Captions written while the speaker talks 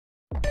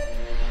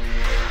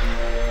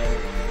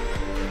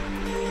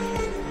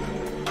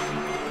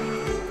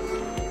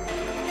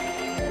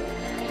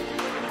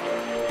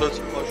Those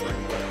are close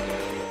range.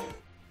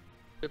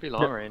 Could be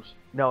long range.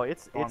 No,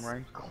 it's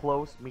range.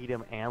 close,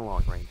 medium, and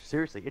long range.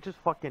 Seriously, it just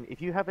fucking,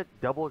 if you have it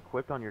double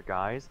equipped on your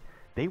guys,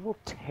 they will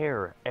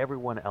tear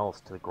everyone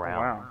else to the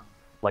ground. Wow.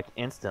 Like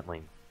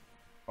instantly.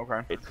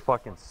 Okay. It's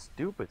fucking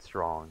stupid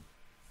strong.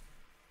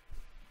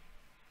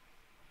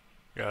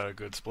 Got a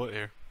good split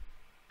here.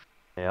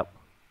 Yep.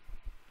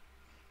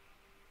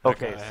 That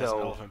Okay, guy has an so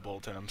elephant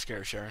bolt and I'm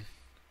scared, Sharon.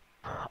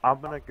 I'm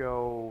gonna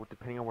go,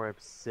 depending on where I'm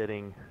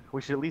sitting,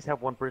 we should at least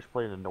have one British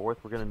player in the north.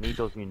 We're gonna need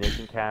those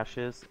munition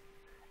caches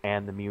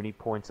and the muni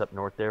points up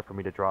north there for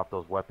me to drop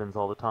those weapons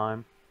all the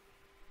time.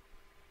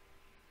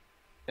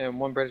 And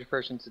one British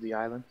person to the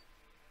island.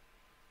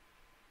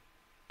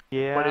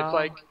 Yeah.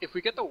 But if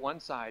we get the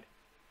one side,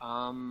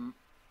 the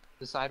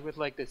side with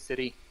like the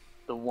city,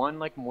 the one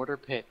like mortar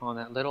pit on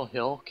that little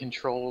hill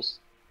controls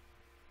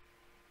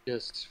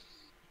just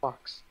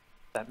fucks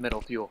that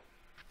middle fuel.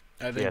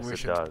 I think Yes, we it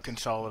should does.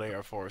 consolidate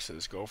our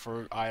forces. Go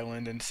for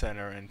island and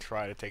center and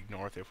try to take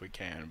north if we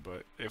can.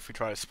 But if we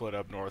try to split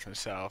up north and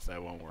south,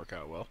 that won't work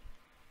out well.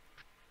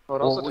 Well,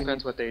 it also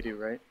depends what they do,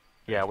 right?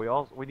 Yeah,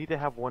 we need to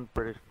have one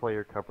British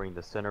player covering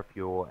the center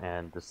fuel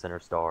and the center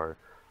star,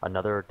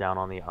 another down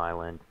on the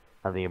island,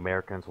 and the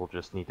Americans will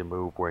just need to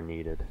move where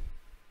needed.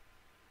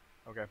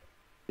 Okay.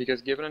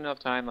 Because given enough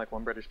time, like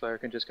one British player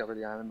can just cover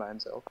the island by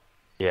himself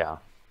Yeah.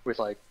 with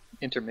like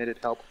intermittent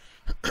help.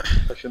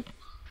 Pushing.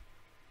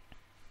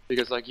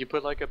 Because like you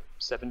put like a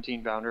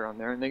 17 pounder on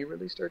there and they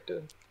really start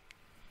to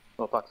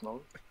box them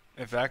over.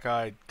 If that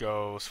guy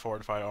goes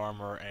fortified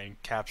armor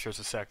and captures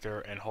a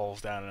sector and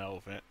hulls down an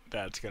elephant,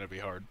 that's gonna be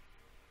hard.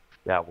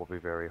 That will be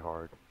very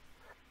hard.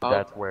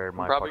 That's where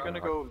my I'm probably fucking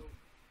gonna go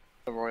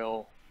the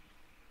Royal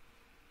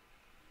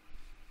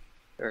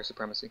Air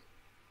Supremacy.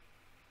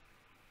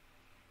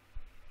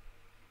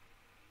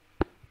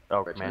 Oh,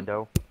 Richmond.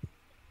 Commando?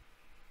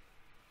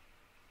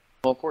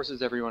 Well, it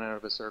forces everyone out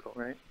of a circle,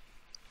 right?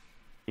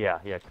 Yeah,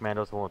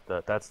 Commando's the one with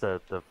the, that's the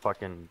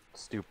fucking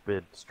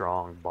stupid,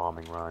 strong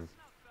bombing run.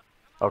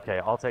 Okay,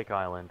 I'll take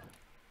island.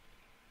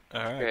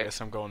 Alright, Okay. I guess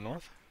I'm going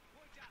north.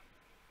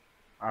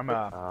 I'm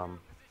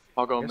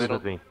I'll go This middle.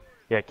 with me.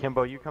 Yeah,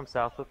 Kimbo, you come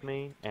south with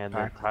me, and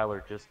then Alright.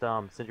 Tyler, just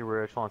send your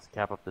rear echelons to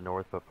cap up the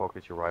north, but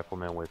focus your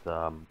riflemen with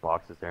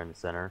boxes there in the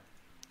center.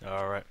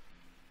 Alright.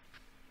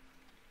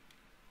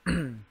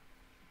 I'm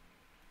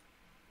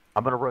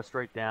gonna row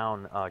straight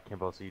down,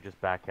 Kimbo, so you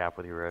just back cap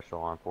with your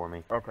echelon for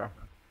me. okay.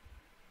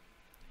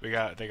 They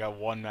got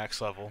one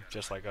max level,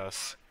 just like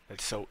us.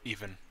 It's so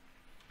even.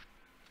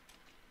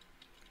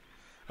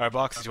 Alright,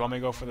 Boxes, you want me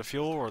to go for the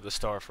fuel or the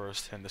star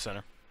first in the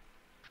center?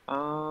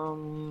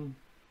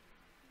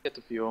 Get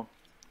the fuel.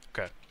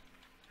 Okay.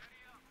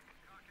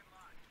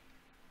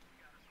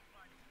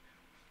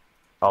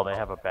 Oh, they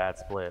have a bad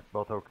split.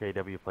 Both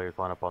OKW players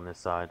line up on this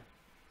side.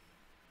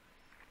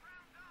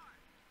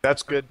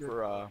 That's good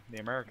for the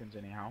Americans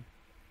anyhow.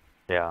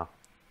 Yeah.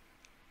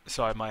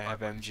 So I might have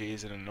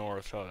MGs in the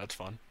north. Oh, that's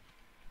fun.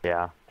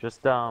 Yeah.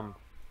 Just,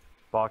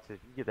 Boxes, if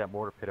you get that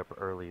mortar pit up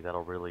early,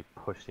 that'll really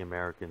push the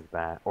Americans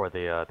back, or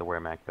the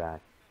Wehrmacht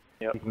back.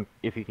 Yep.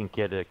 If you can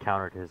get a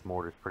counter to his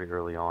mortars pretty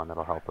early on,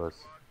 that'll help us.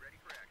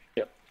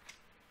 Yep.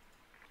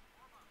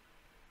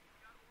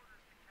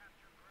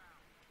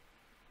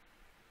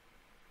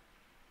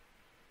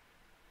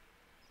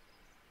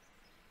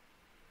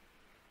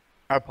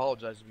 I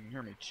apologize if you can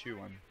hear me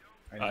chewing.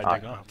 I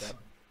do not.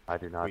 I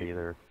do not Wait.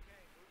 either.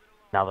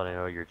 Now that I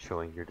know you're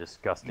chewing, you're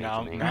disgusting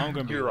Now to me. I'm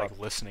gonna be You're like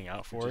listening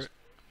out for just- it.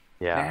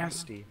 Yeah.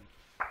 Nasty.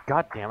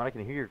 God damn it, I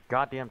can hear your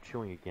goddamn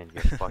chewing again,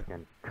 you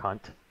fucking cunt.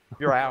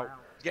 You're out.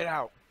 Get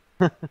out.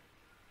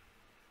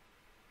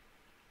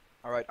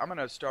 Alright, I'm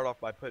gonna start off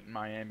by putting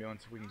my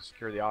ambulance if we can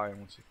secure the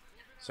island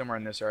somewhere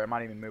in this area. I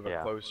might even move Yeah.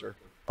 up closer.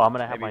 Well, I'm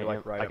gonna have Maybe, my.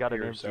 like, right I up got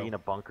an here, MG so- in a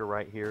bunker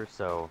right here,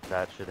 so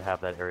that should have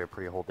that area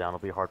pretty hold down. It'll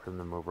be hard for them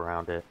to move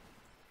around it.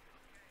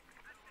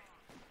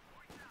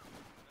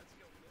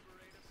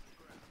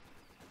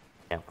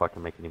 Can't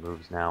fucking make any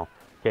moves now.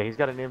 Okay, he's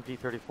got an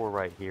MG34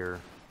 right here.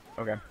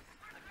 Okay.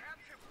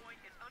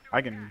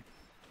 I can...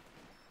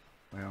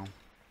 Well...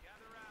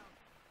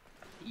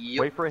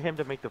 Wait for him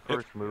to make the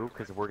first move,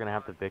 because we're gonna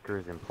have the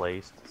Vickers in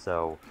place,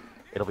 so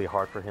it'll be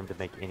hard for him to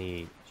make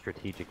any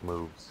strategic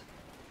moves.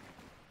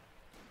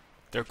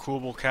 They're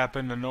Kubel cap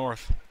in the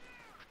north.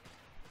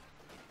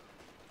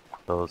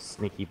 Those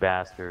sneaky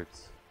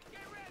bastards.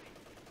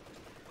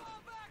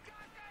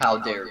 How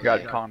dare you?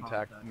 Got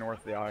contact north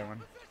of the island.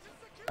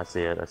 I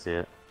see it, I see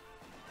it.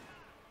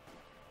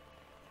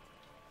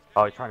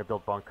 Oh, he's trying to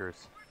build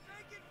bunkers.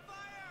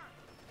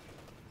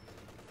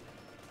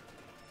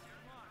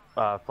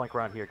 Flank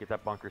around here, get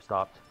that bunker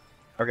stopped.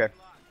 Okay.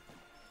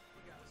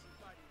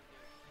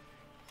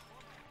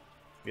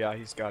 Yeah,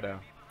 he's got a...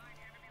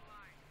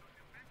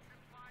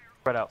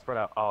 Spread out, spread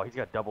out. Oh, he's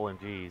got double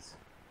MGs.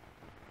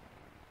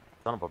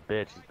 Son of a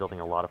bitch, he's building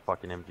a lot of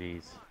fucking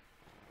MGs.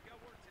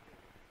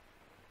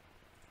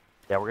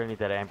 Yeah, we're gonna need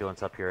that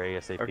ambulance up here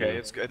ASAP. Okay,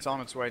 it's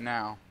on its way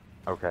now.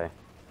 Okay.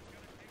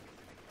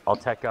 I'll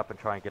tech up and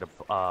try and get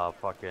a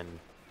fucking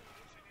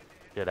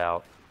get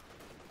out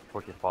as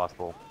quick as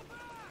possible.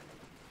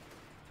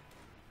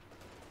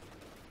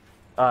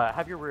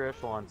 Have your rear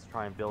echelons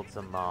try and build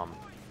some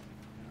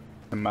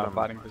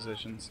fighting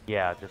positions.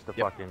 yeah, just to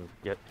Yep. fucking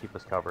keep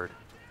us covered.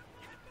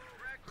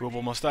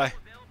 Google must die.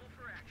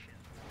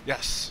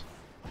 Yes.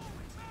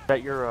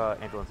 Set your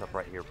ambulance up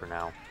right here for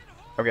now.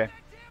 Okay.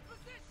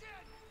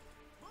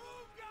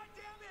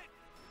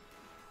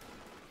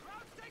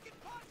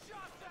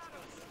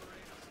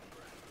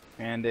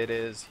 And it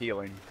is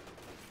healing.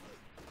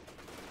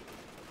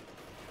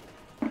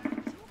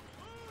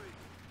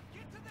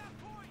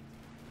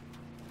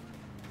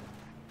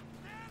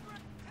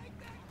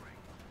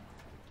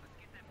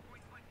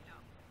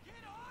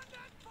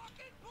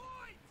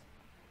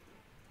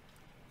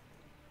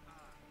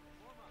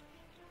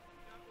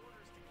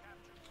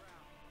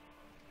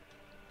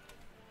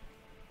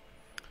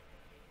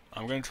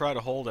 I'm gonna try to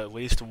hold at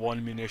least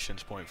one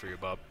munitions point for you,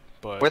 Bob.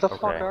 But Where the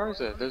Okay. fuck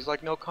is it? There's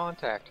like no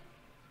contact.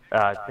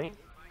 I think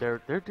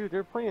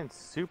they're playing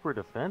super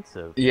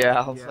defensive.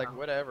 Yeah, I was like,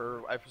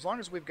 whatever. As long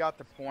as we've got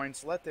the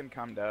points, let them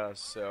come to us.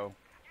 So.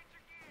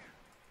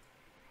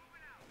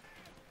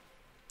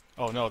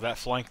 oh no, that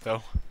flank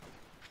though.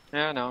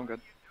 Yeah, no, I'm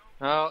good.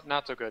 No,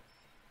 not so good.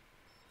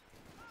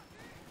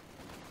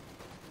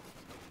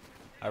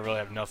 I really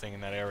have nothing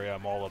in that area.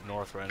 I'm all up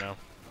north right now.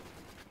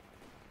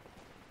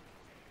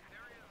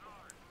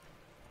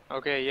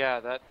 Okay, yeah,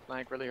 that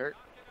flank really hurt.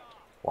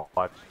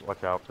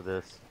 Watch out for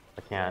this.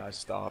 I can't. I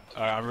stopped.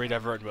 Alright, I'm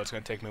rediverting, but it's gonna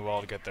take me a while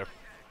to get there.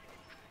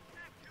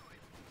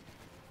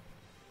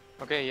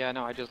 Okay, yeah,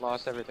 no, I just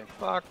lost everything.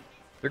 Fuck.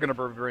 They're gonna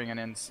be bringing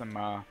in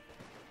some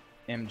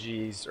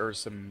MGs or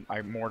some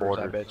mortars,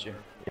 I bet you.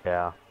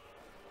 Yeah.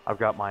 I've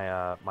got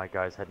my my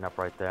guys heading up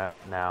right there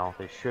now.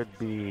 They should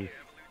be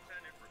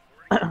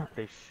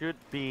they should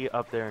be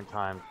up there in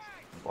time,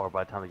 or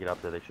by the time they get up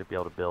there, they should be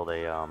able to build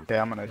a Okay,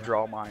 I'm gonna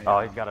draw my.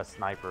 Oh, he's got a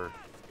sniper.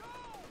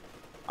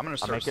 I'm gonna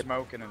start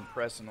smoking and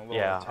pressing a little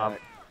Yeah,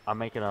 attack. I'm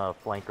making a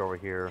flank over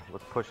here.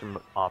 Let's push him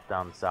off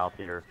down the south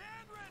here.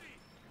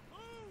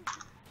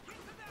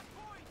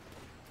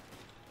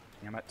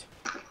 Damn it.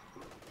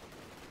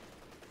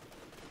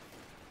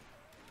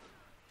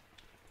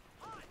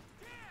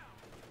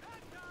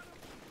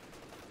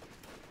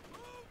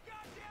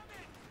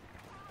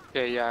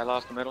 Okay, yeah, I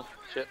lost the middle.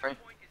 Shit, right?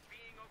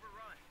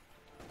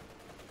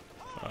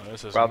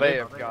 This is Well, they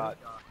have got.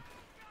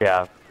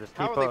 Yeah, just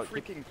How keep are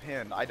they freaking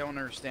pinned? I don't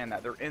understand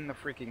that. They're in the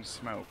freaking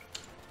smoke.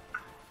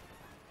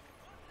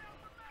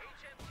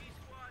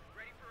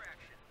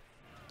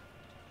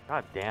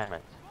 God damn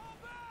it.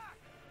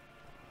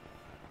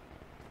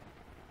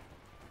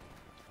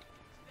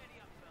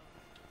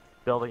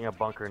 Building a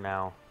bunker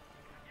now.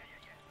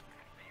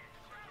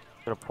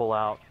 Gonna pull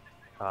out,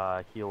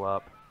 heal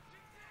up,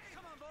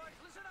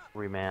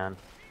 reman.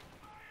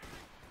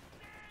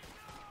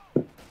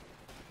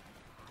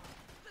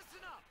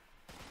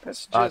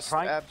 That's just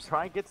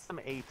Try and get some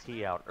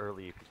AT out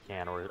early if you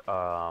can, or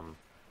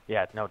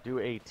yeah, no,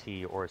 do AT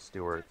or a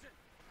Stewart.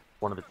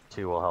 One of the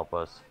two will help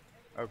us.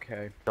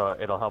 Okay. So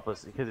it'll help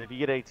us because if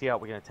you get AT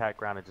out, we can attack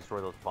ground and destroy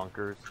those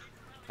bunkers,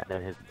 and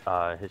then his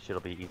shit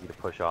will be easy to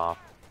push off.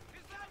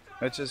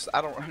 It's just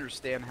I don't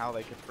understand how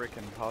they could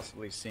freaking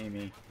possibly see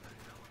me.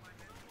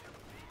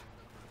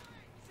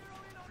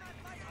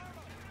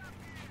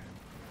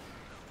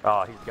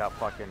 Oh, he's got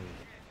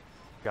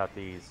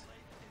these.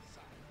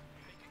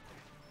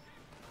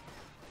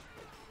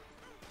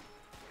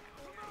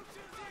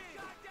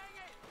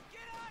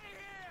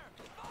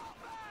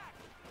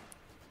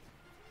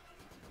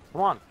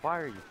 Come on,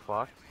 fire, you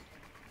fucks.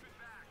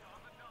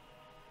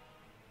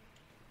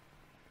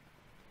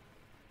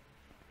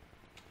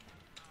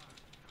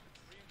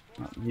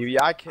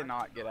 I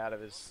cannot get out of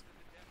his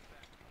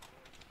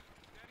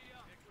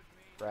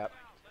crap.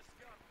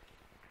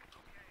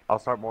 I'll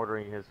start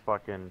mortaring his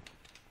fucking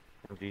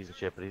MGs and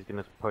shit, but he's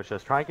gonna push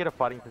us. Try and get a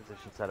fighting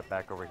position set up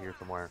back over here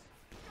somewhere,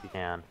 if you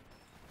can.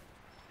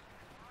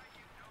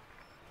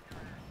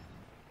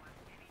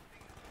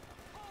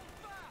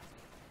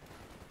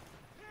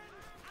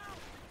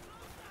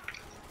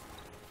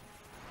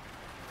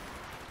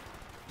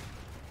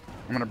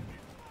 I'm gonna.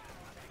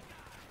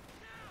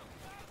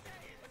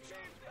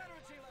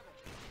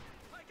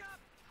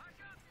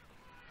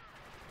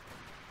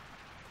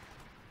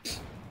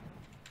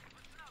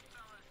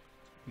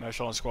 My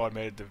echelon squad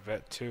made it to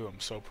vet 2. I'm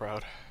so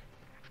proud.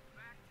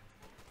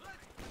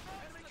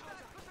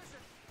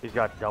 He's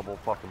got double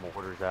fucking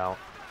mortars out.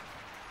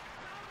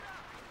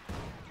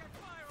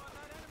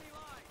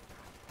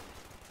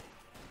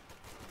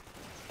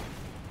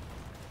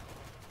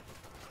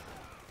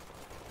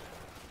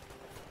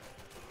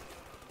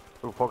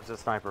 Ooh, focus the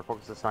sniper,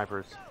 focus the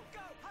snipers.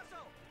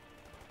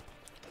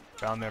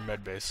 Found their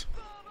med base.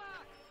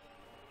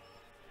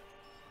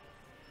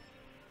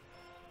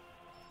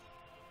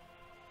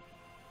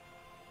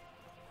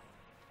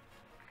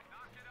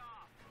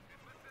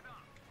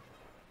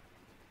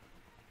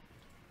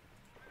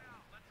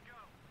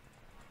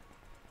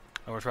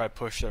 I'm gonna try to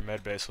push their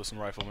med base with some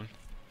riflemen.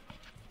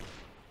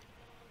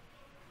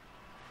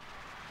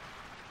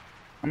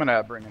 I'm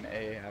gonna bring an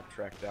AAF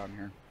track down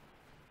here.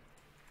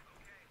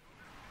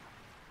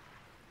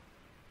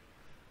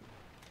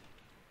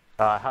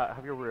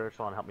 Have your rear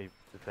echelon help me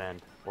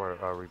defend or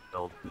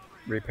rebuild.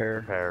 Repair.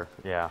 Repair,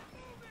 yeah.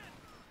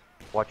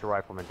 Watch your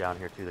riflemen down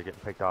here too, they're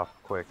getting picked off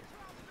quick.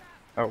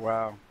 Oh,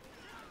 wow.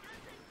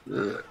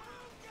 Ugh.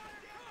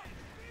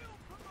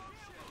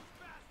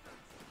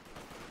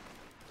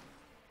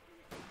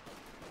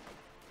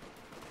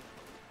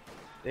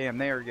 Damn,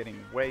 they are getting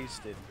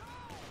wasted.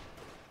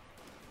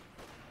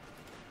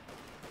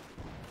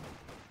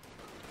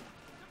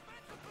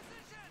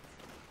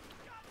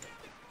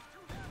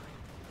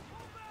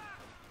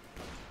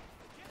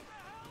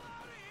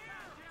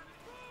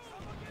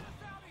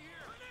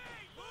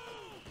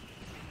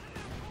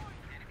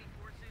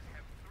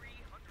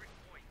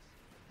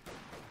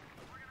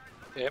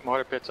 Yeah,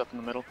 mortar pit's up in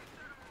the middle.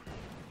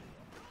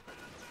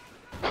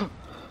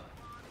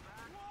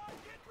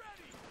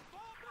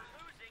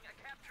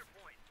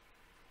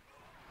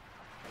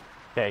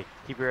 Okay,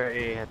 keep your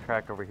AA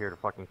track over here to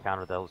fucking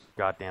counter those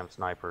goddamn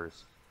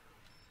snipers.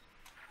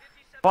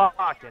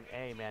 Fucking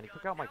A, man, he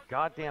took out my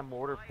goddamn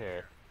mortar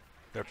pit.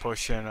 They're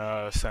pushing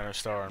center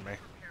star on me.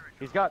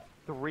 He's got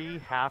 3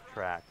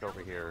 half-tracks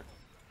over here.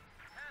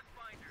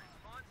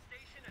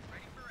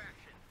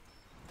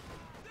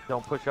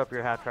 Don't push up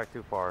your half-track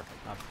too far.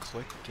 I'm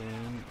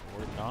clicking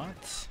or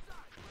not.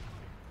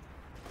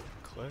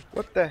 Click.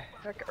 What the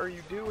heck are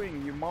you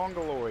doing, you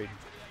mongoloid?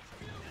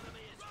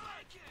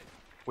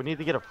 We need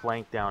to get a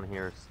flank down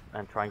here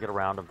and try and get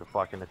around him to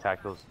fucking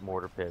attack those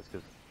mortar pits,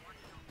 because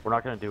we're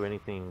not going to do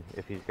anything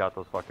if he's got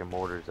those fucking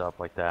mortars up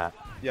like that.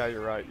 Yeah,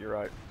 you're right, you're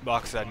right.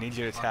 Box, I need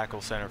you to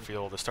tackle center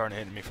field. They're starting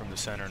to hit me from the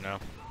center now.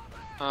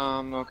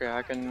 Okay,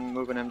 I can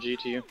move an MG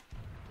to you.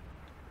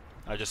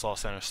 I just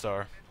lost center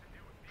star.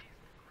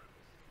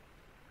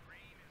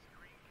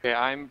 Okay,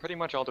 I'm pretty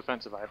much all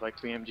defensive. I have like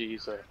 3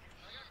 MGs, so...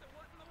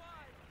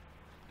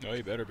 No,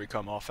 you better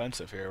become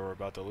offensive here. We're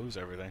about to lose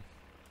everything.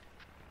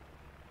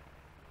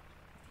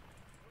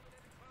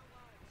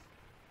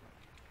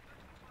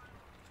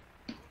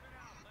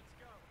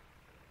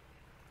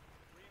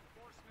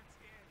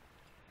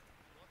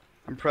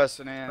 I'm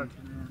pressing in.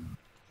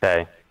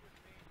 Okay.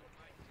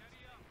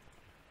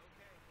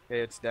 Okay,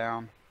 it's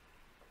down.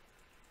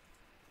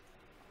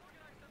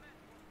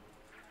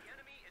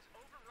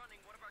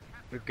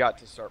 We've got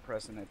to start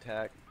pressing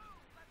attack.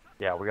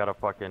 Yeah, we gotta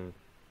fucking...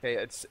 Okay,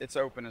 it's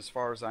open as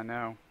far as I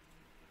know.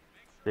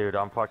 Dude,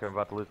 I'm fucking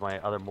about to lose my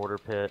other mortar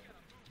pit.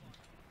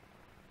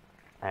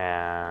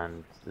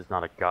 And there's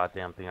not a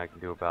goddamn thing I can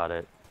do about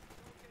it.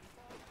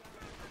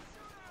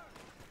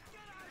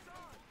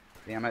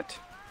 Damn it.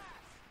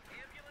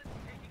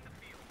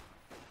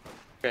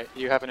 Okay,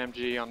 you have an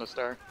MG on the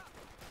star.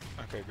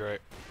 Okay,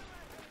 great.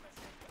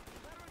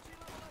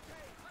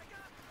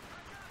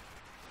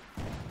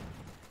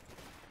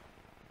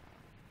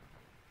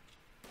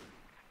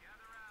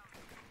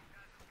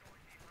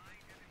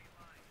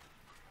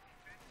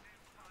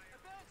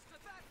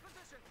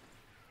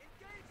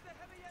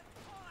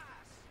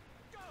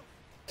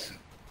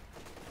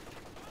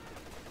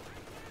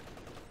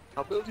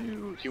 I'll build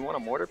you... Do you want a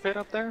mortar pit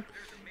up there?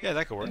 Yeah,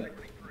 that could work.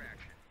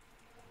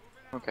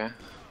 Okay.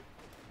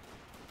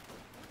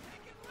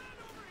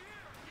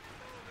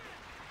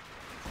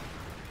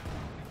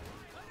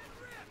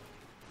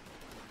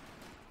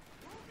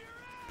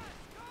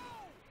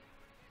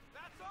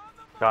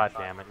 God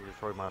damn it, you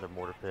destroyed my other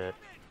mortar pit.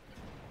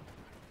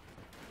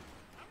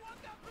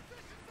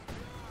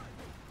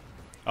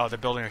 Oh, they're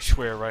building a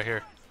schwer right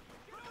here.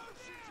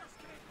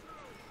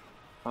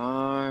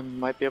 I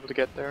might be able to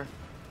get there.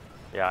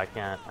 Yeah, I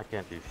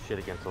can't do shit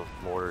against those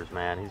mortars,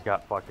 man. He's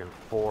got fucking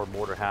 4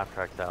 mortar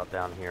half-tracks out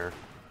down here.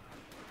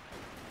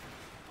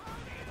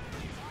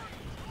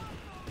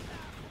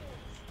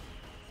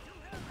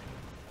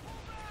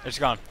 It's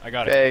gone. I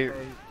got it. Okay.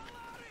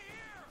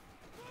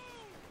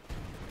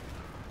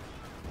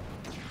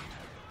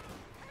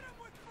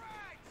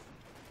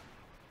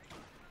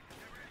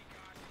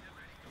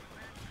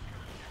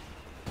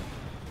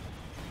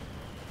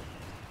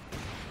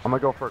 I'm gonna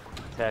go for a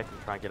quick attack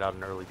and try and get out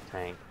an early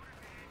tank.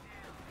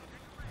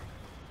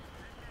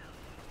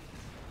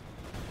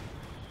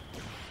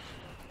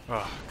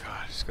 Oh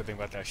god, it's a good thing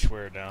about that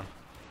schwer down.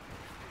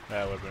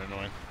 That would have been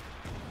annoying.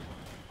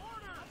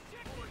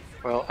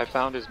 Well, I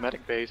found his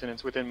medic base and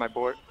it's within my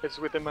board. It's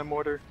within my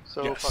mortar,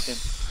 so Yes. fucking...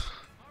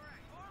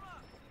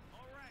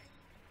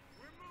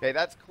 Okay,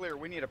 that's clear.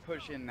 We need to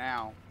push in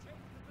now.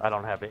 I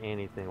don't have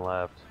anything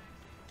left.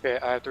 Okay,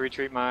 I have to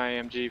retreat my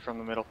MG from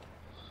the middle.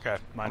 Okay,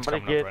 mine's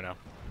gonna coming up right now.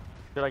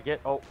 Did I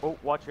get... Oh,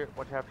 watch it.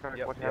 Watch half-track.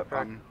 Yep, Watch yep,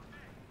 half-track.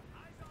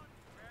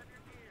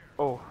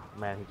 Oh,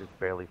 man, he just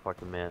barely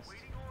fucking missed.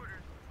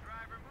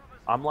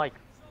 I'm like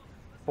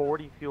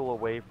 40 fuel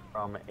away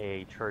from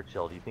a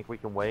Churchill. Do you think we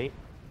can wait?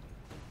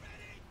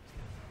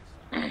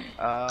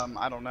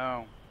 I don't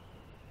know.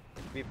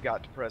 We've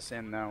got to press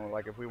in though,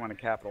 like if we want to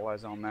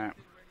capitalize on that.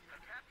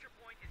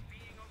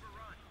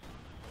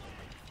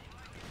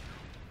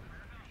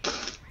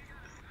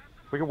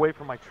 We can wait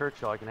for my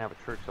Churchill. I can have a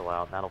Churchill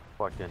out. That'll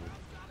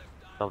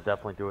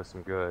definitely do us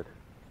some good.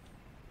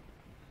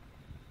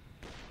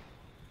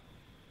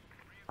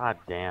 God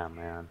damn,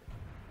 man.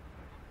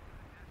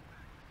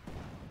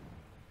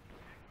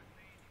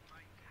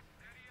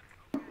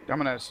 I'm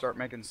gonna start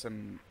making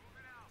some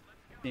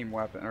team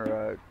weapon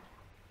or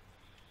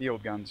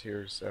field guns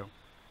here. So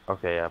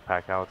Okay, yeah,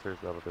 pack howitzers,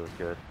 that'll do us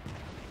good.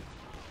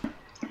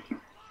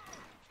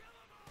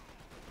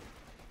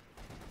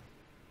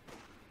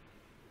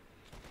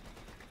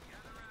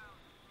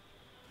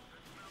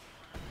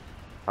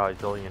 Oh, he's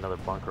building another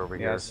bunker over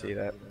yeah, here. I see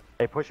that.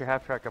 Hey, push your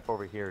half track up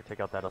over here. Take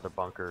out that other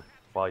bunker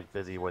while he's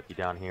busy with you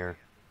down here.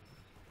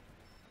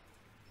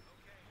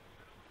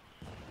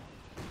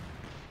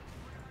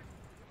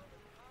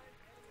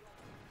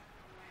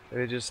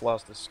 They just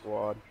lost a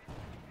squad.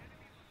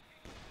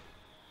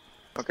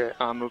 Okay,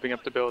 I'm moving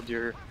up to build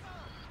your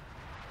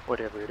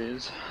whatever it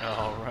is.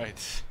 All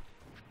right.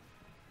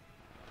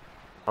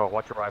 Oh,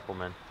 watch your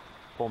rifleman.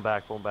 Pull him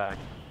back, pull him back.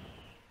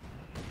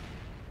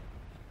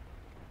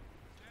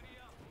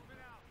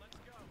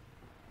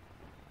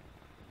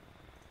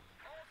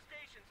 All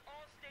stations.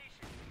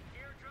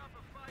 Airdrop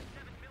of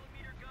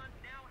 57mm gun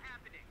now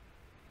happening.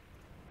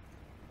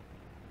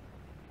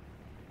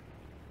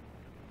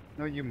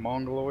 No, you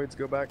mongoloids,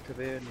 go back to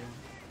the end.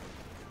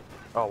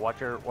 Oh,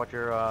 watch your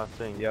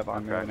thing. Yep,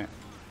 I'm Okay. moving it.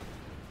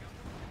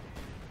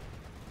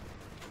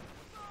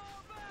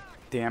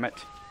 Damn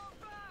it.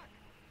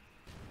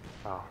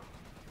 Oh.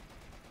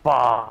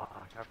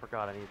 Fuck! I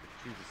forgot I need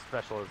to choose a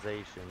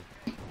specialization.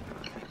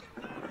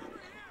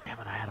 Damn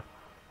it, I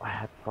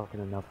had fucking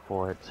enough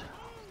for it.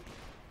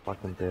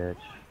 Fucking bitch.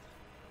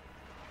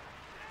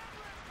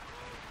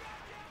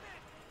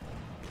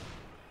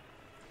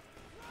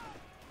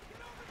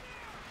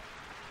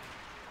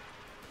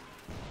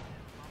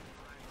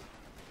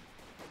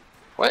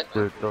 What?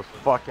 Dude, those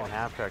fucking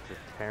half tracks are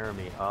tearing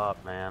me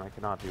up, man. I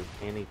cannot do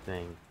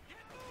anything.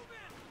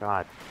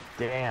 God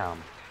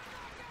damn.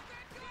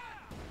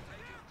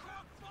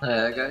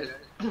 Yeah, guys,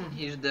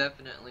 he's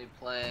definitely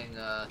playing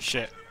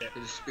Shit.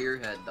 his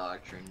spearhead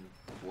doctrine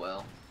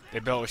well. They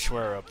built a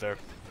Schwer up there.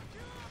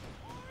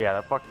 Yeah,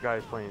 that fucking guy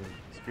is playing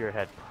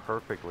Spearhead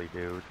perfectly,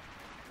 dude.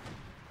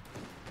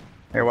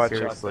 Hey, watch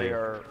Seriously.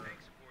 out.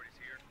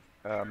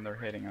 They are. They're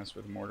hitting us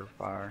with mortar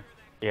fire.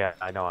 Yeah,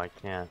 I know, I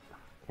can't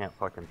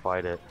fucking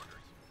fight it.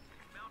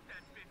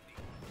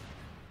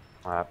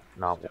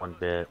 Not one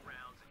bit.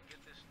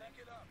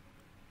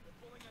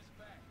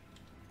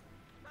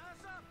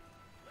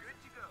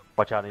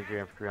 Watch out, need your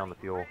infantry on the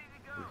fuel.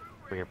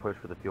 We're gonna push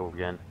for the fuel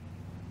again.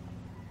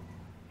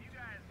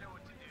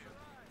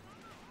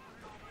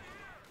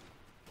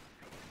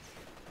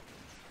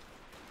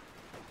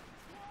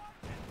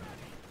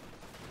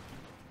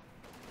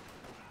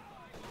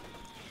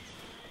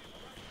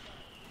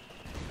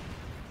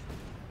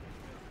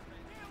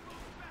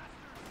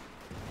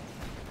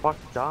 Fuck,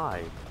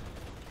 die.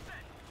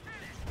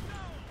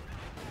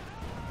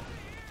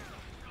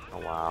 Oh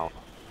wow.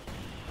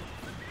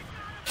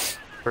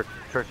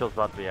 Churchill's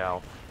about to be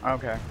out.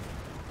 Okay.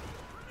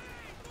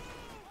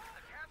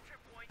 Capture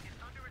point is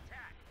under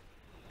attack.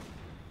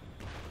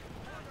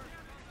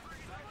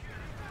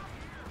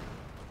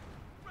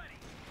 Ready.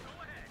 Go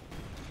ahead.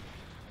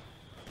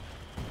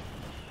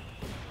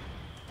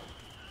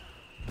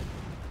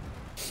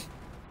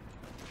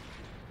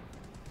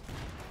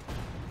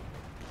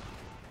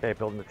 Okay,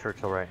 building the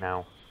Churchill right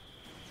now.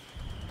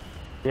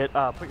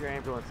 Put your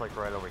ambulance like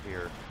right over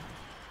here.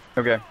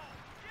 Okay.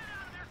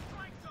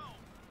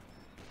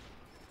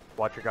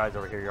 Watch your guys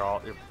over here.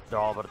 They're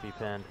all about to be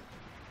pinned.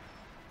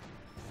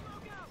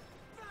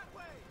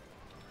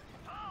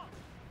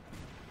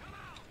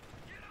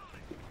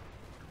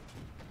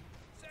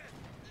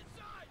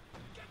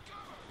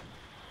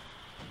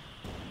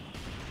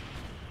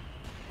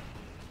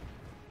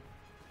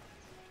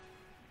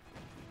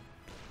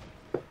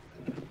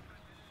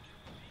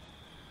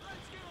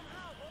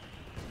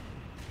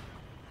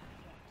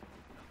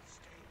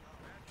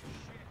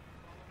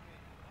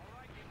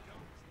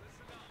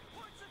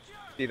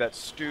 See that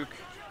Stuke?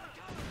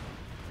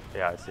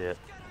 Yeah, I see it.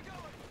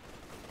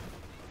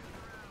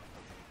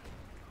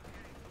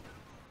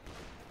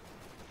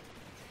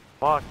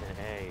 Fucking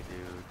A,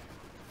 dude.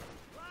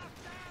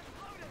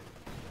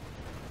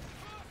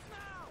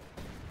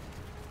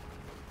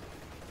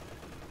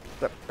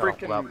 That Gotta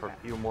hold out freaking. for a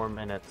few more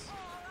minutes.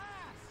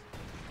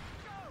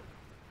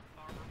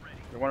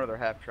 One of their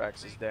half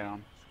tracks is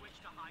down.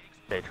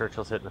 Okay,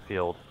 Churchill's hitting the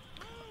field.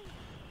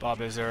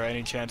 Bob, is there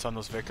any chance on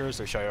those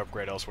Vickers, or should I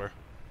upgrade elsewhere?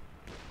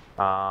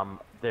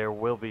 There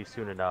will be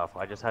soon enough.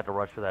 I just had to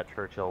rush for that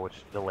Churchill, which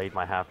delayed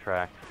my half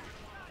track.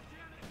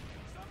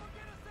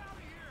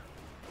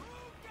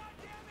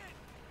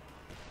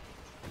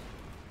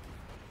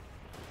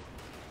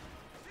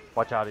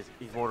 Watch out,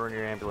 he's ordering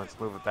your ambulance.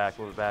 Move it back,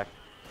 move it back.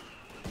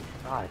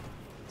 God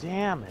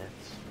damn it.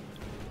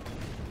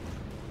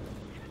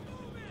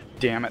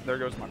 Damn it, there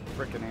goes my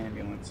freaking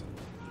ambulance.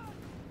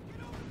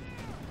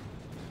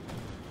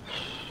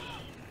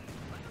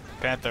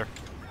 Panther.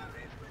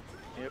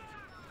 Yep.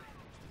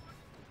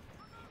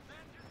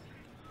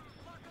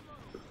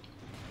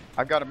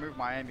 I've got to move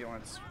my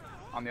ambulance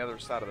on the other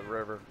side of the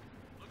river.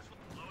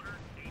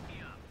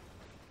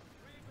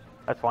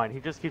 That's fine. He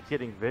just keeps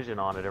getting vision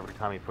on it every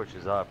time he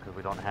pushes up because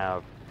we don't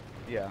have...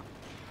 Yeah.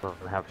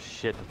 Doesn't have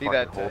shit to See fucking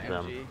that hold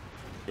them. MG?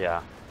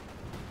 Yeah.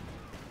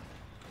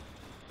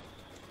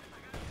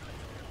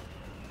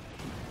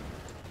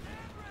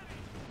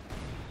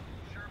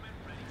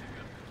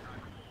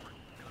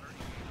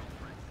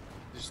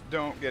 Just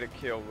don't get it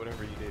killed,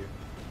 whatever you do.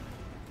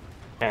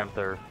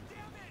 Panther.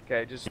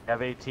 Okay, just You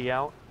have AT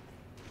out?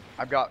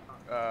 I've got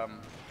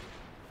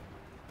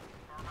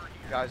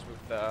guys with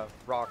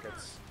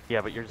rockets.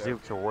 Yeah, but your Okay.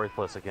 Zooks are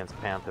worthless against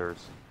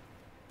Panthers.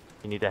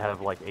 You need to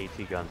have like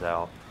AT guns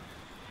out.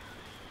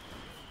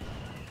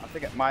 I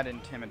think it might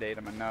intimidate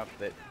them enough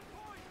that.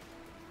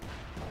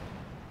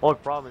 Only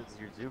problem is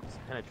your Zook's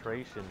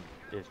penetration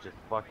is just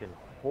fucking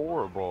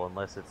horrible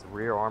unless it's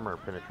rear armor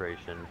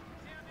penetration.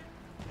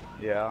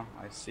 Yeah,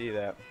 I see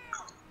that.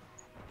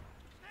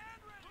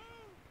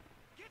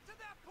 Get to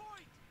that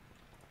point!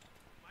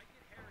 Might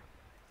get hairy,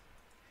 guys.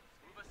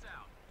 Move us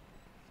out.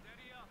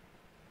 Steady up.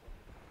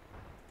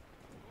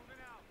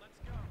 Moving out. Let's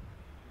go.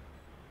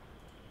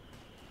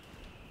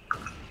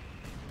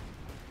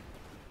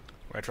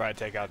 We're gonna try to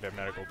take out their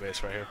medical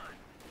base right here.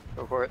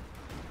 Go for it.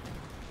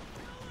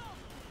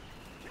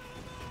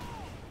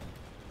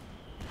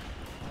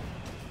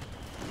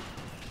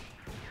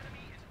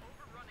 Enemy is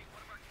overrunning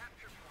one of our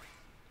capture points.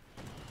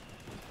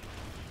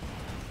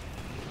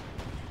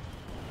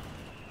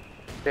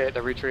 Okay,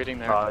 they're retreating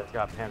there. It's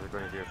got Panther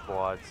Grenadier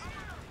squads.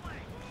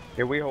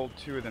 Okay, we hold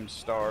 2 of them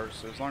stars,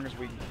 so as long as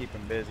we can keep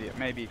them busy, it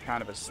may be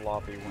kind of a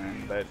sloppy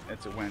win, but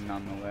it's a win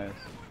nonetheless.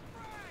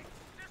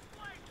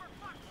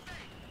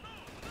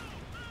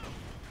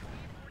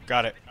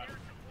 Got it.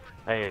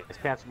 Hey, this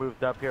Panther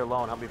moved up here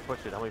alone. Help me push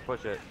it. Help me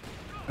push it.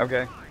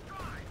 Okay.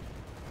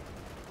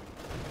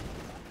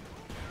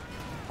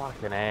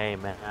 Fucking A,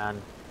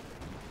 man.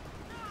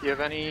 Do you have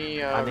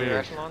any I rear need-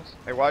 echelons?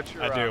 Hey, watch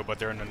your. I do, but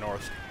they're in the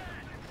north.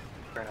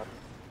 Fair enough.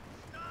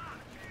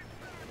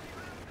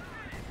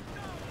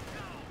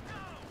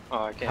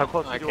 Oh, I can't. How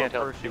close I are you can't to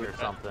a help Pershing you or with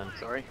that. something?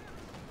 Sorry.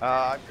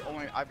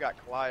 I've got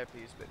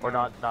Calliope's, but Or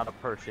no. not a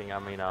Pershing, I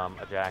mean a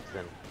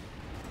Jackson.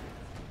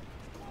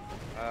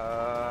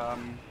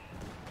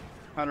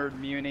 100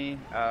 Muni.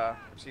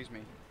 Excuse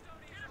me.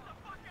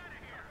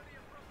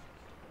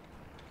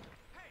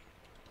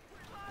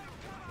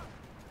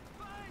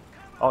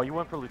 Oh, you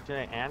went for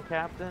Lieutenant and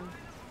Captain?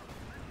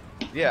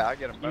 Yeah, I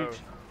get them You,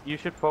 both. you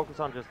should focus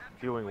on just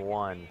doing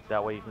one.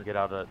 That way you can get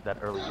out of that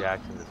early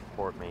Jackson to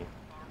support me.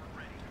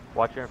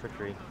 Watch your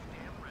infantry.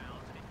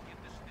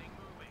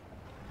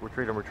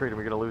 Retreat them, we're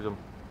gonna lose them.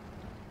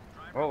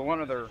 Well,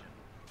 one of their.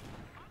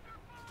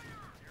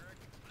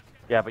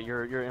 Yeah, but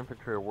your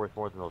infantry are worth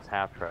more than those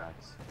half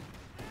tracks.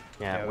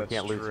 Yeah, We that's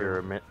can't lose true.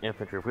 your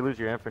infantry. If we lose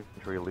your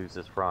infantry, we lose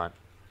this front.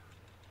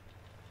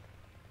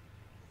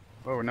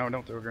 Oh no!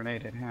 Don't throw a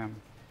grenade at him.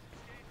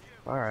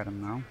 Fire at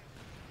him now.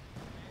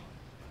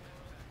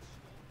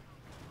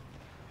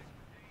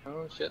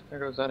 Oh shit! There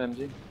goes that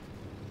MG.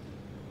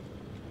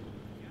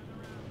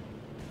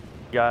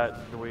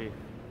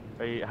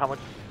 How much?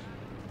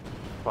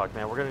 Fuck,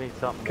 man, we're gonna need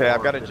something. Okay, I've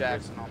more got a than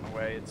Jackson on the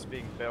way. It's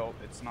being built.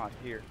 It's not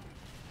here.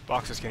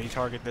 Boxes, can you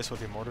target this with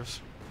your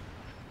mortars?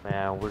 this.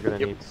 Man, we're gonna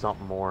Yep. need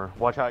something more.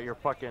 Watch out, your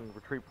fucking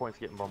retreat point's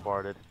getting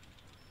bombarded.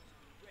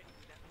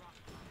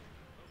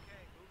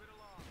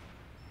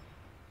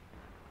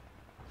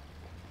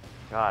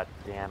 God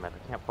damn it!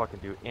 I can't fucking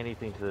do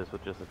anything to this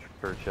with just a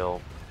Churchill.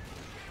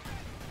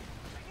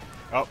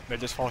 Oh, they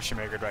just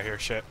Fallschirmjägered right here.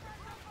 Shit.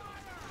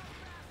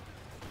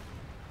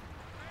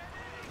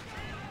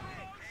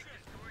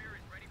 Destroyer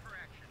is ready for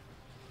action.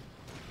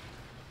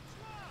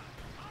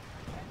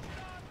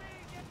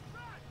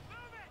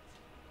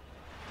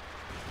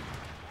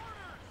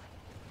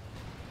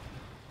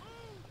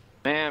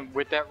 Man,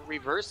 with that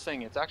reverse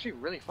thing, it's actually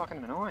really fucking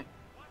annoying.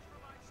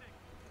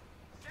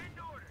 Send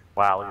orders.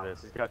 Wow, look at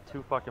this. He's got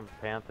 2 fucking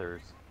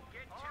Panthers.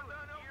 Get to it.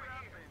 Gear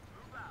up and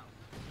move out.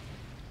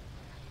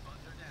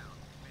 Guns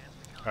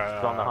are down.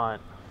 He's on the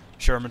hunt.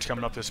 Sherman's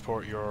coming up to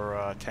support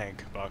your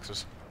tank,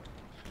 Boxes.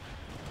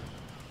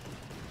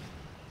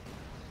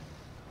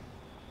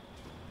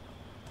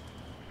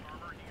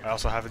 I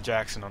also have a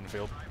Jackson on the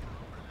field.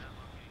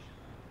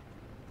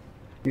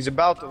 He's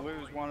about to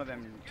lose one of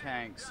them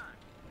tanks.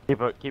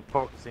 Keep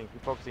focusing.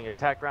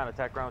 Attack ground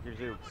with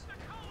your Zooks.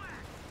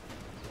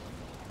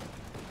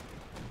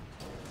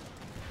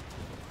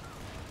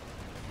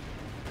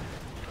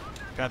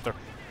 Panther.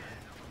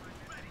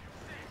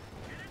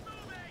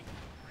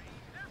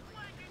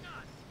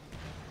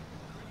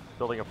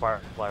 Building a fire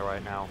supply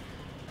right now.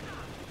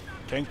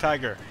 King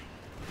Tiger.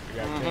 We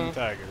got King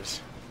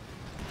Tigers.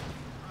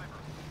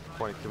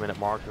 22-minute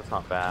mark, that's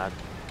not bad.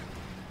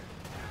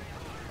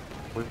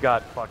 We've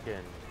got fucking...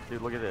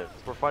 Dude, look at this.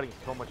 We're fighting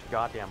so much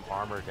goddamn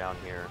armor down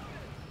here.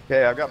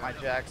 Okay, I've got my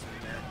Jackson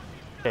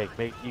here.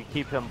 Okay, you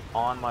keep him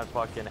on my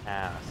fucking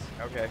ass.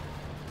 Okay.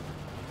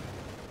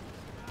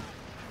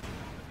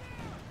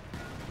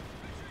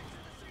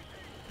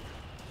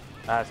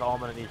 That's all I'm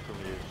gonna need from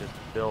you. Is just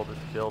build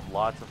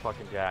lots of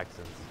fucking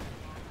Jacksons.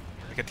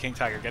 Get the King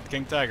Tiger. Get the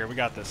King Tiger. We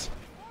got this.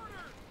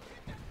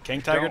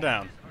 King Tiger Don't-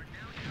 down.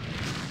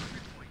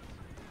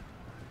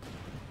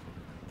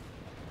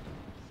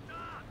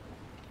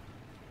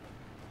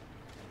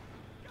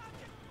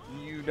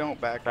 You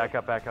don't back Back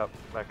up, back up,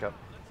 back up.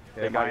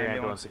 Okay, They got my your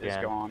ambulance ambulance is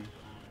again. gone.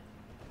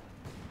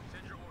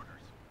 Send your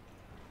orders.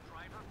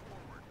 Driver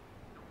forward.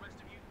 The rest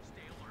of you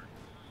stay alert.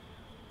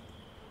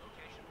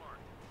 Location marked.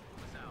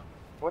 Move us out.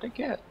 What'd it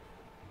get?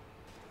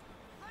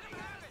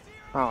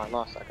 Oh, I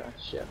lost that guy.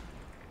 Shit.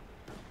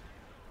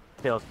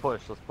 Okay, let's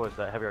push. Let's push.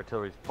 That heavy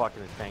artillery's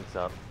fucking his tanks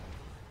up.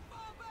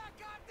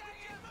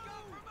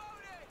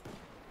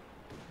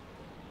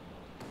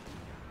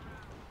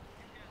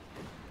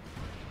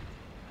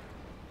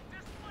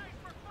 Displace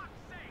for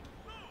fuck's sake!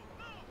 Move!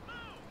 Move!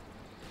 Move!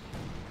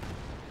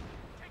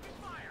 Taking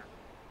fire!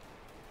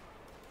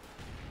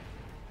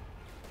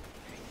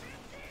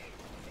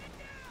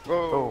 Whoa,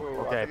 Oh, whoa,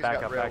 whoa, I okay, think he's back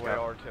got up, back railway up.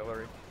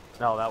 artillery.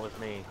 No, that was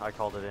me. I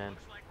called it in.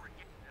 Looks like we're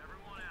getting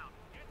everyone out.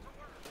 Get to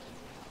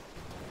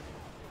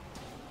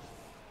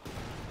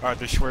work. Alright,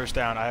 the Schwer's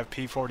down. I have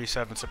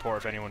P-47 support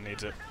if anyone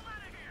needs it.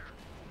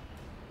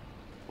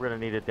 We're gonna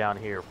need it down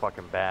here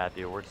fucking bad,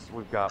 dude.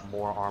 We've got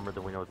more armor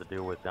than we know what to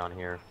do with down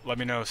here. Let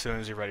me know as soon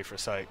as you're ready for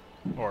sight.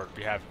 Or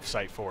you have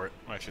sight for it,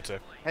 I should say.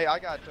 Hey, I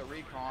got the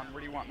recon. Where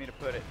do you want me to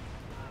put it?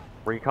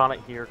 Recon it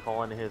here,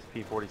 call in his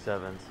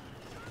P-47s.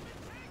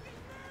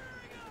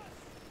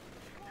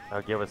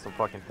 That'll give us some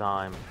fucking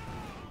time.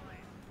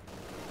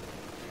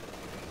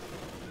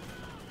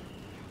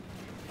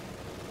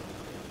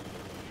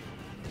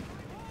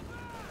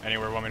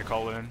 Anywhere want me to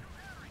call it in?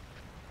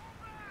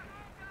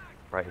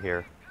 Right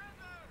here.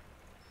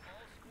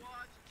 All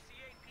squads,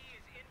 CAP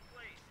is in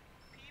place.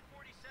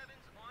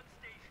 P-47's on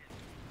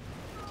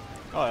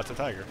station. Oh, that's a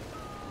Tiger.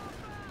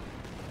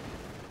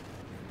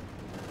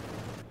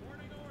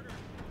 Warning order.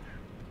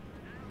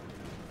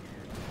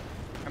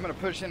 I'm gonna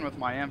push in with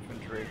my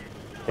infantry.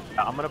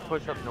 Yeah, I'm gonna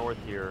push up north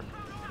here.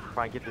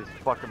 Try and get these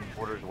fucking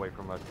mortars away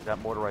from us. That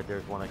mortar right there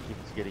is one that keeps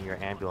getting your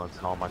ambulance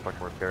and all my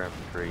fucking repair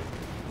infantry.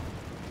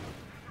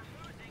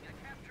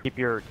 Keep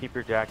your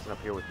Jackson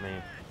up here with me.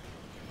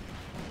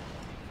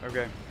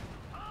 Okay.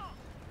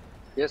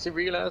 Yes, he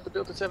realized to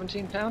build a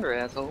 17-pounder,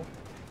 asshole.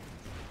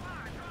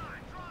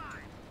 Try.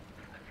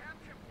 The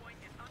capture point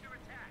is under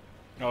attack.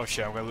 Oh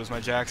shit, I'm gonna lose my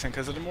Jackson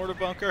because of the mortar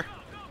bunker.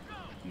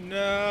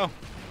 No.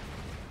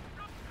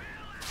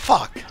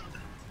 Fuck.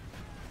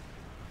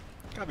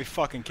 Gotta be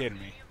fucking kidding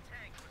me.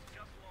 Tank was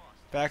just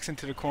lost. Backs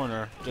into the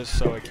corner just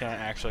so it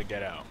can't actually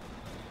get out.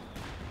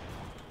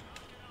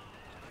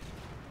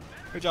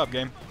 Good job,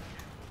 game.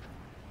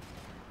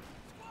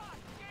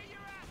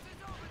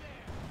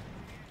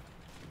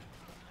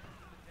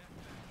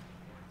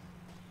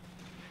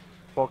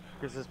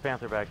 Focus this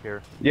Panther back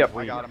here. Yep,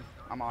 I got him.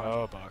 I'm on it.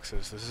 Oh,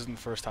 boxes. This isn't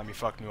the first time you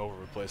fucked me over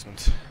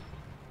replacements.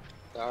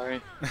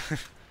 Sorry. Fucking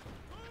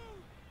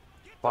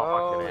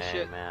Oh, A,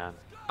 shit. man.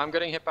 I'm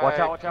getting hit by Watch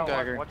a out, watch out.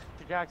 Tiger. Watch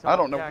your Jackson. I watch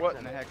don't know your what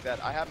in Jackson. the heck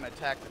that. I haven't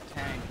attacked the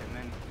tank and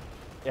then.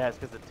 Yeah, it's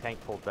because the tank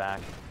pulled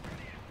back.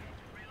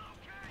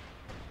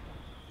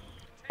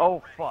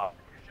 Oh, fuck.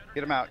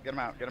 Get him out, get him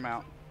out, get him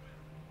out.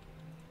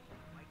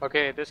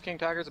 Okay, this King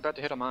Tiger's about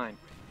to hit a mine.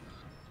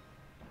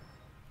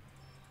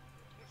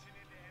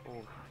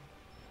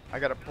 I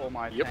gotta pull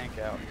my Yep. tank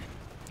out.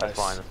 That's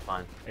Nice. fine, that's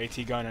fine.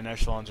 AT gun and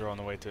echelons are on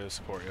the way to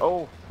support you.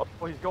 Oh,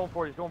 he's going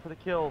for it. He's going for the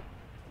kill.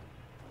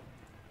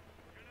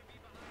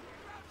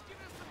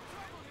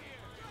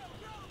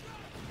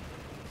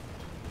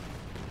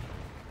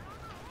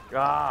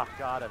 Ah,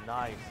 got him.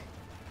 Nice.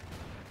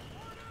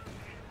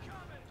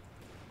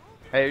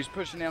 Hey, he's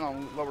pushing in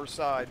on the lower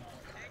side.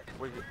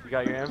 You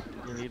got your inf?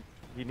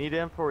 You need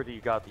inf or do you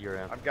got your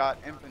inf? I've got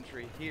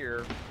infantry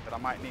here, but I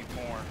might need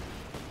more.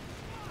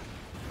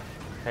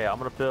 Hey, I'm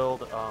gonna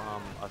build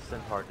a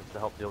centaur just to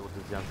help deal with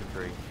his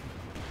infantry.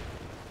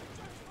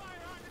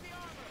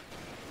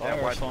 Yeah,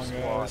 Fire, watch the slung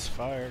squad. guys.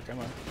 Fire, come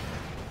on.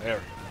 There.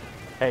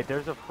 Hey,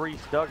 there's a free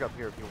stug up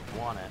here if you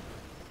want it.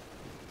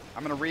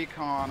 I'm gonna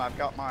recon. I've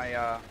got my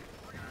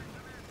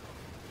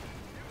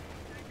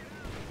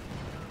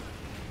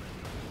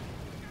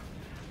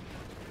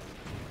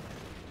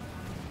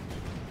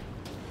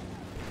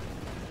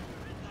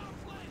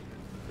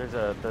There's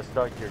the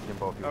stug here,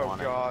 Jimbo, if you oh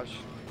want gosh.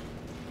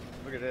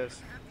 Look at this. it.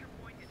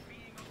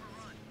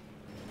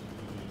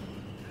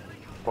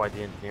 Quite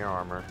the engineer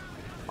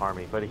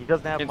army, but he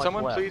doesn't have Can much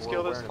someone left. please We're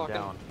kill this wearing him fucking-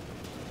 down.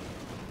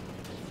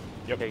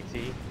 Yep.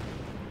 KT.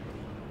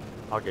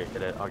 I'll get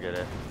it. I'll get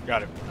it.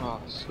 Got it.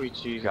 Oh, sweet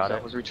Jesus, Got that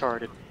it. was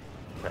retarded.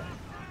 Okay.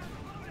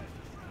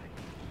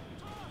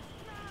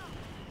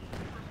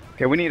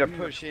 Okay, we need to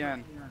push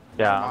in.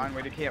 Yeah. Never mind,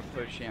 we can't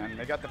push in.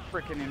 They got the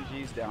frickin'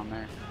 MGs down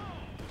there.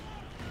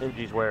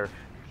 MG's where?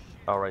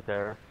 Oh, right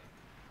there.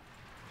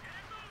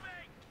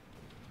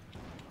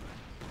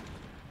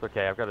 It's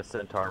okay, I've got a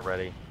centaur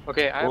ready.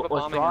 Okay, I have a Let's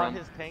bombing draw run.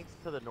 his tanks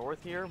to the north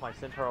here. My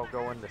centaur will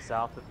go in the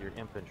south with your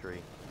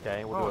infantry.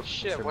 Okay, we'll do Oh a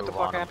shit, pincer what the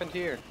move on fuck him. happened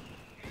here?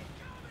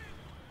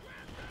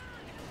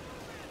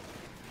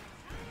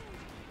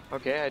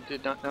 Okay, I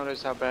did not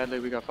notice how badly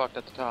we got fucked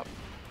at the top.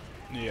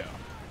 Yeah.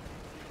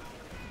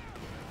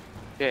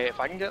 Okay, if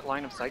I can get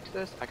line of sight to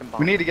this, I can bomb.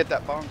 We need to get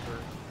that bunker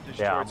destroyed.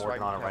 Yeah, I'm so I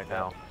working can on it right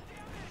help now. out.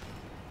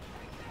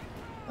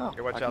 Oh,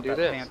 Okay, watch I can out, do that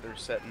this.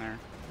 panther's sitting there.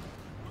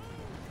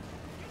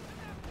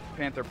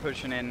 Panther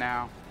pushing in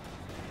now.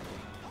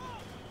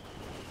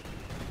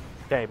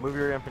 Okay, move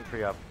your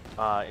infantry up. In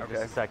just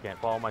Okay. a second.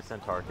 Follow my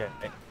centaur. Okay.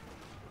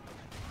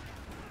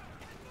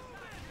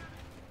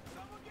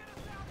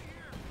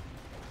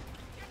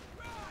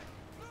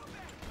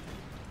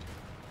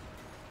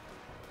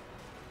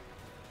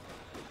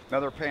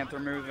 Another Panther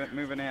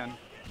moving in.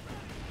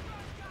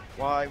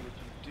 Why would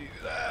you do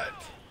that?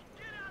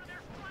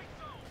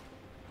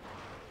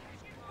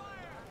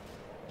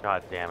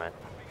 God damn it.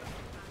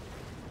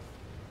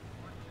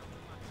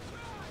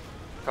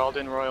 Called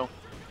in Royal.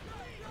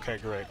 Okay,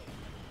 great.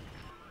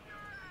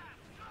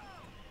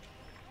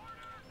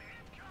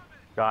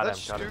 Got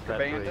That's him. Got him. Stuke Set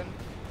three. abandoned.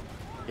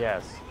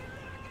 Yes.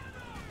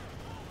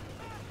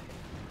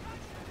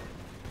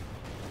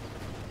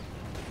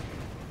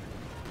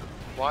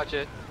 Watch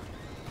it.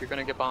 You're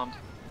gonna get bombed.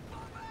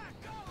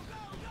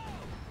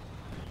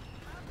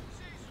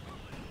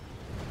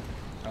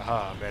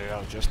 Aha, made it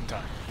out just in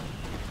time.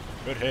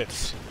 Good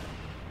hits.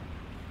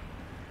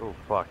 Oh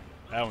fuck.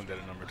 That one did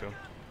a number 2.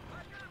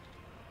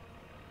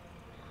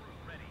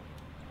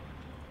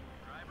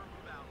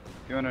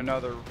 Doing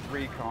another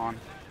recon.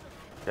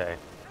 Okay.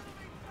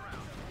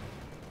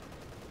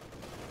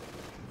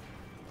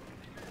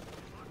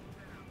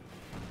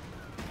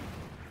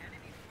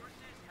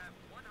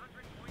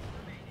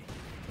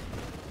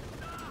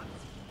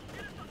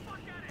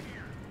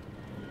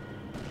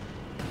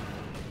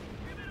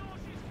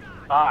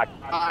 Ah,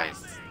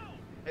 Nice.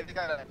 Hey, they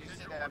got a, you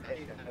said they have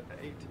 8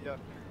 ATF.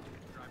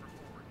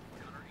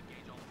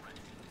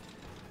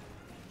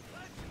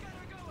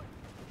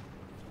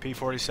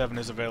 P-47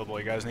 is available.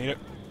 You guys need it?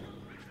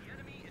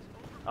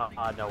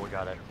 no, we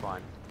got it. It's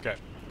fine. Okay.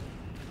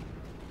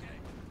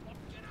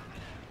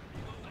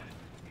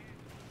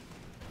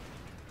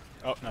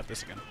 Oh, not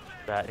this again.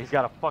 That he's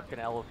got a fucking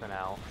elephant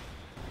out.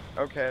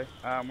 Okay,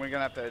 we're gonna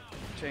have to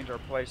change our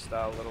play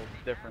style a little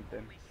different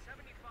then.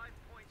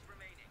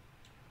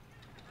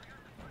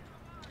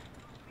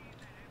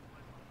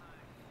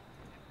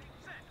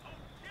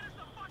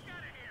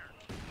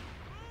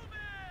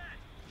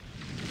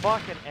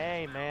 Fucking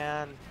A,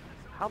 man.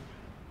 How the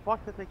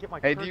fuck did they get my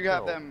Hey, do you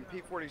have Churchill? them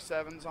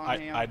P-47s on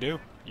hand? I do.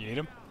 You need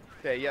them?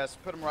 Okay, yes,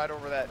 put them right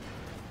over that.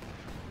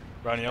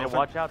 Run the Hey, elephant?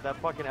 watch out, that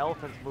fucking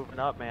elephant's moving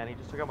up, man. He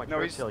just took out my No,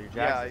 he's- Churchill. Your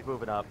yeah, Jackson's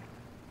moving up.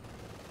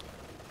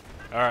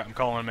 Alright, I'm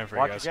calling him in for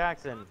Watch you guys.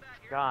 Jackson.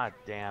 God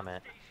damn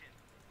it.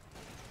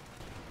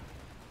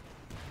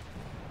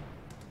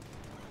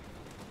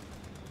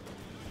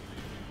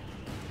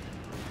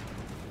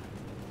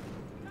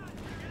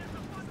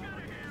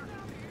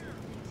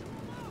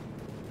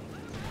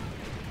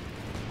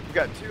 You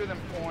got 2 of them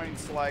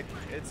points, like,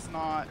 it's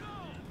not...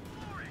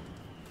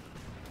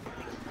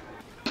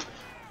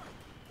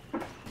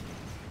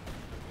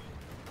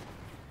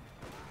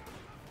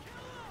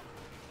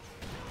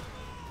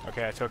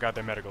 Okay, I took out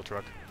their medical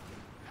truck.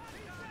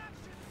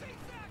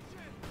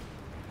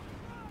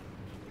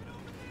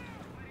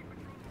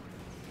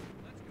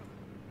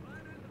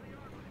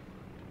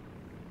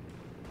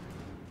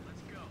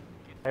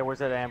 Hey, where's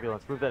that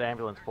ambulance? Move that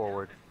ambulance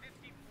forward.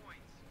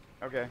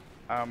 Okay,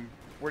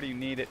 where do you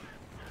need it?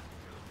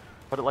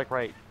 Put it like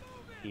right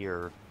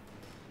here.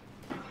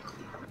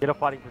 Get a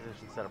fighting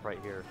position set up right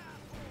here.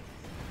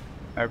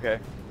 Okay.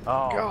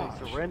 Oh, Gosh.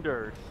 they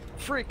surrendered.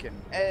 Freaking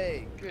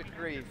A, good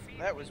grief.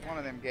 That was one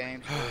of them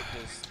games where it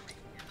just...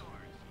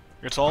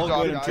 It's all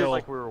Dog good died. until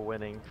Like we were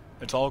winning.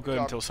 it's all good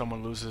Dog- until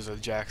someone loses a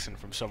Jackson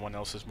from someone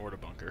else's mortar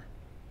bunker.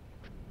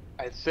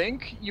 I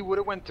think you would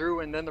have went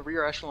through, and then the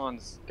rear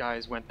echelons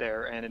guys went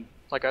there, and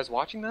like I was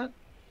watching that,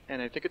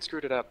 and I think it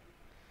screwed it up.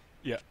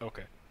 Yeah,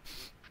 okay.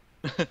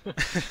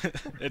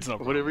 It's no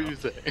problem. Whatever you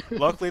say.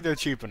 Luckily, they're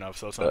cheap enough,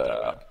 so it's not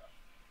that bad.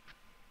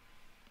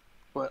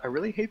 But I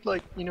really hate,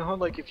 like, you know how,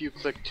 like, if you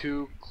click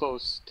too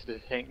close to the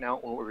tank now,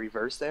 it will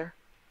reverse there?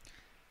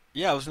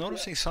 Yeah, I was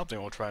noticing something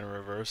while trying to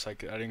reverse. I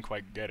didn't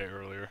quite get it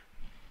earlier.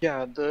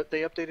 Yeah,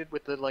 they updated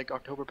with the, like,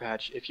 October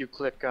patch. If you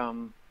click,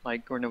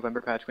 or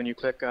November patch, when you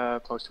click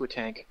close to a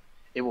tank,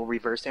 it will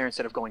reverse there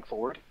instead of going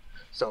forward.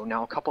 So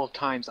now a couple of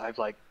times I've,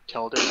 like,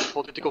 told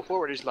it to go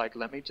forward. It's like,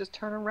 let me just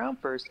turn around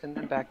first and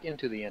then back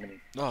into the enemy.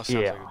 Oh, sounds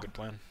Yeah. like a good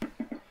plan.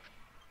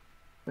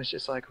 It's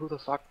just like, who the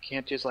fuck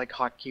can't just, like,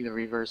 hotkey the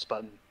reverse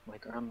button?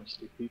 Like, I'm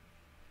stupid.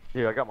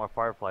 Dude, I got my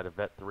Firefly to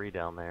Vet 3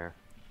 down there.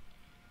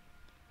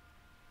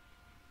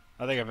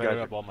 I think I've Gotcha.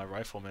 added up all my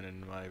riflemen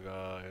in my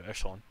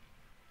echelon.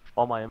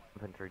 All my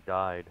infantry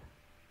died.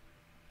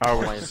 Oh,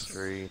 All my it's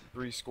infantry.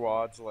 3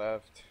 squads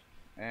left,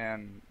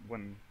 and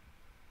when...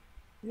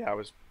 Yeah, I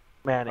was...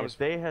 Man, I if was-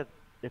 they had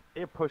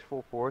pushed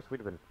full force, we'd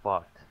have been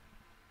fucked.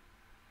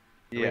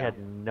 We had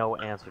no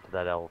answer to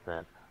that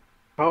elephant.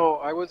 Oh,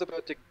 I was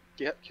about to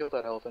kill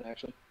that elephant,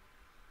 actually.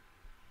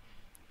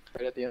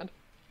 Right at the end?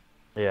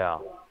 Yeah.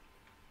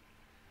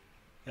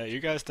 Yeah, you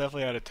guys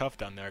definitely had it tough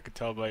down there. I could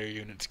tell by your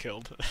units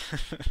killed.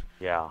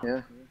 Yeah.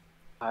 Yeah.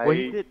 Well,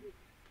 he did.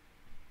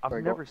 I've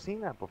Sorry, go. never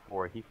seen that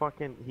before. He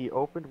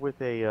opened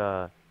with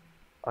a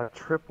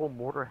triple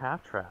mortar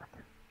half track.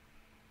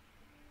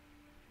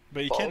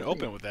 But you can't Ballsy.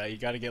 open with that. You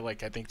got to get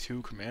like I think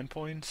 2 command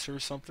points or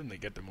something to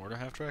get the mortar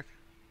half track.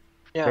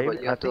 Yeah, Maybe-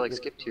 but you I have to think like it-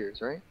 skip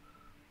tiers, right?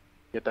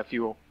 Get that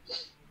fuel.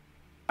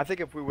 I think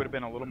if we would have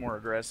been a little more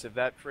aggressive,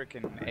 that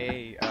freaking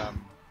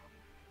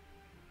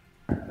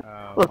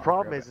Well, the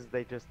problem is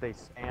they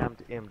spammed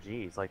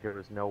MGs. Like there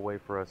was no way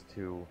for us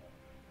to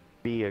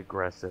be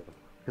aggressive.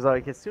 Because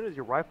like as soon as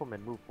your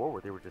riflemen moved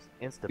forward, they were just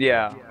instantly.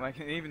 yeah, like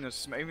even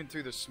even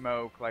through the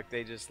smoke, like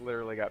they just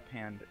literally got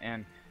pinned.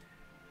 And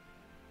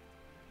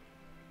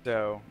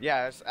so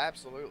yeah, it's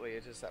absolutely.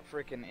 It's just that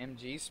freaking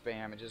MG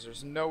spam. It just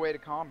there's no way to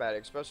combat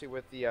it, especially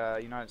with the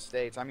United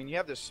States. I mean, you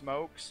have the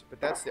smokes, but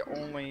that's the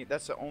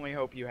only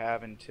hope you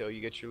have until you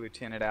get your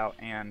lieutenant out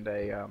and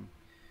a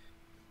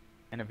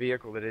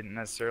vehicle that isn't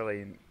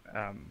necessarily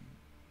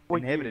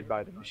inhibited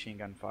by the machine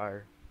gun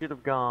fire. Should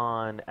have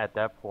gone at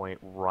that point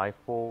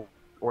rifle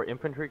or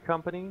infantry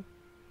company,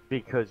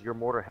 because your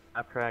mortar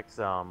half tracks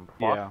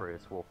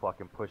phosphorus will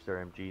fucking push their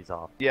MGs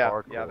off. Yeah,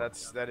 hardcore. yeah,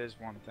 that is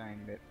one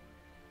thing that.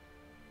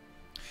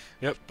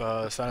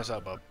 Yep. Sign us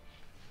out, bub.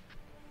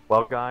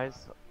 Well,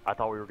 guys, I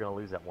thought we were gonna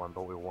lose that one,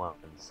 but we won.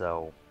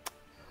 So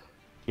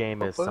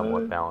game is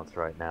somewhat balanced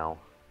right now.